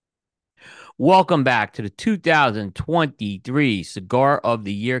Welcome back to the 2023 Cigar of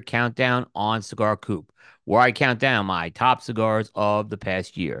the Year countdown on Cigar Coop, where I count down my top cigars of the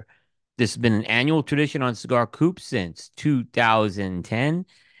past year. This has been an annual tradition on Cigar Coop since 2010,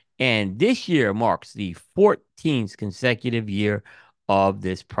 and this year marks the 14th consecutive year of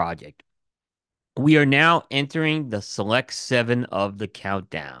this project. We are now entering the select seven of the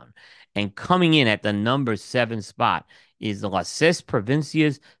countdown. And coming in at the number seven spot is the Las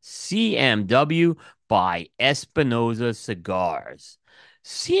Provincias CMW by Espinosa Cigars.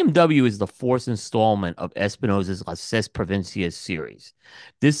 CMW is the fourth installment of Espinosa's Las Provincias series.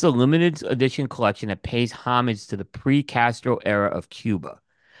 This is a limited edition collection that pays homage to the pre-Castro era of Cuba.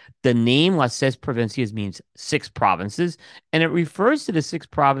 The name Las Provincias means six provinces, and it refers to the six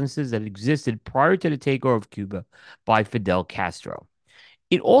provinces that existed prior to the takeover of Cuba by Fidel Castro.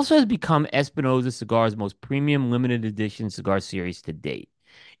 It also has become Espinosa Cigar's most premium limited edition cigar series to date.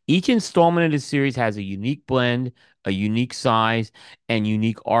 Each installment of the series has a unique blend, a unique size, and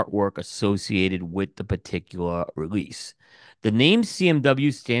unique artwork associated with the particular release. The name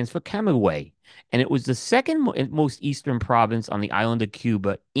CMW stands for Camagüey, and it was the second most eastern province on the island of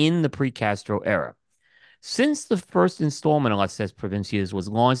Cuba in the pre-Castro era. Since the first installment of Las Provincias was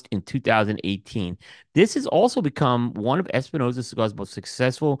launched in 2018, this has also become one of Espinosa Cigar's most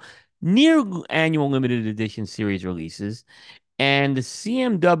successful near annual limited edition series releases, and the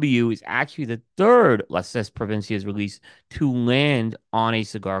CMW is actually the third Las Provincias release to land on a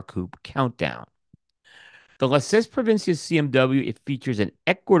Cigar Coop countdown. The Las Provincias CMW, it features an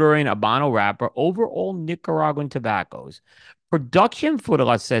Ecuadorian Habano wrapper over all Nicaraguan tobaccos. Production for the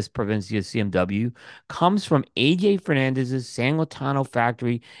Las Provincias CMW comes from AJ Fernandez's San Lotano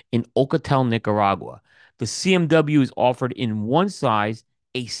factory in Ocotel, Nicaragua. The CMW is offered in one size,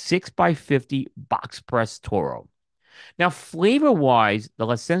 a 6x50 box press Toro. Now, flavor-wise, the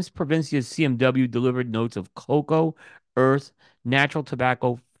La Provincia's CMW delivered notes of cocoa, earth, natural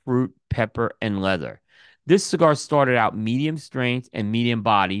tobacco, fruit, pepper, and leather. This cigar started out medium strength and medium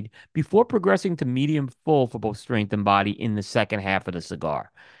bodied before progressing to medium full for both strength and body in the second half of the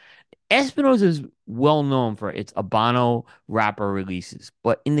cigar. Espinosa is well known for its Habano wrapper releases,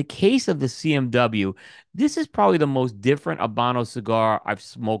 but in the case of the CMW, this is probably the most different Habano cigar I've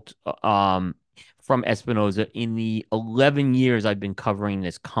smoked from Espinosa in the 11 years I've been covering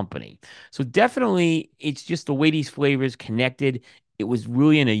this company. So definitely, it's just the way these flavors connected. It was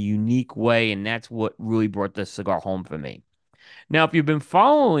really in a unique way, and that's what really brought the cigar home for me. Now, if you've been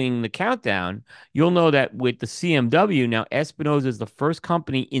following the countdown, you'll know that with the CMW, now Espinosa is the first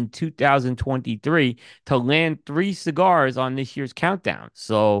company in 2023 to land three cigars on this year's countdown.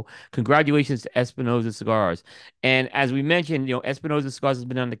 So, congratulations to Espinosa Cigars. And as we mentioned, Espinosa Cigars has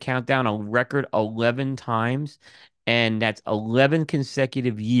been on the countdown a record 11 times. And that's 11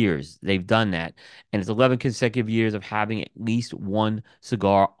 consecutive years they've done that. And it's 11 consecutive years of having at least one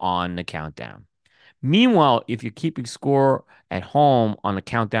cigar on the countdown. Meanwhile, if you're keeping score at home on the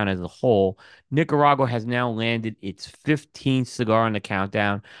countdown as a whole, Nicaragua has now landed its 15th cigar on the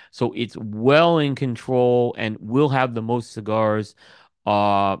countdown. So it's well in control and will have the most cigars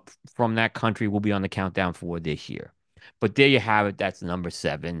uh, from that country will be on the countdown for this year. But there you have it. That's number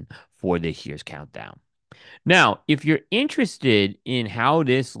seven for this year's countdown. Now, if you're interested in how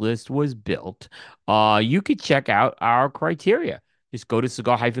this list was built, you could check out our criteria. Just go to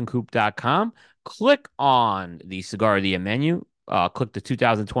cigar-coop.com, click on the Cigar of the Year menu, click the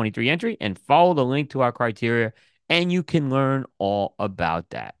 2023 entry, and follow the link to our criteria, and you can learn all about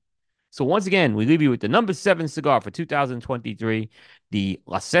that. So once again, we leave you with the number seven cigar for 2023, the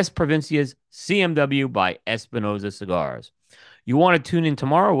Las Provincias CMW by Espinosa Cigars. You want to tune in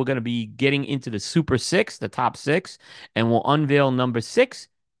tomorrow? We're going to be getting into the Super Six, the top six, and we'll unveil number six,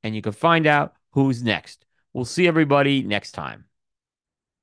 and you can find out who's next. We'll see everybody next time.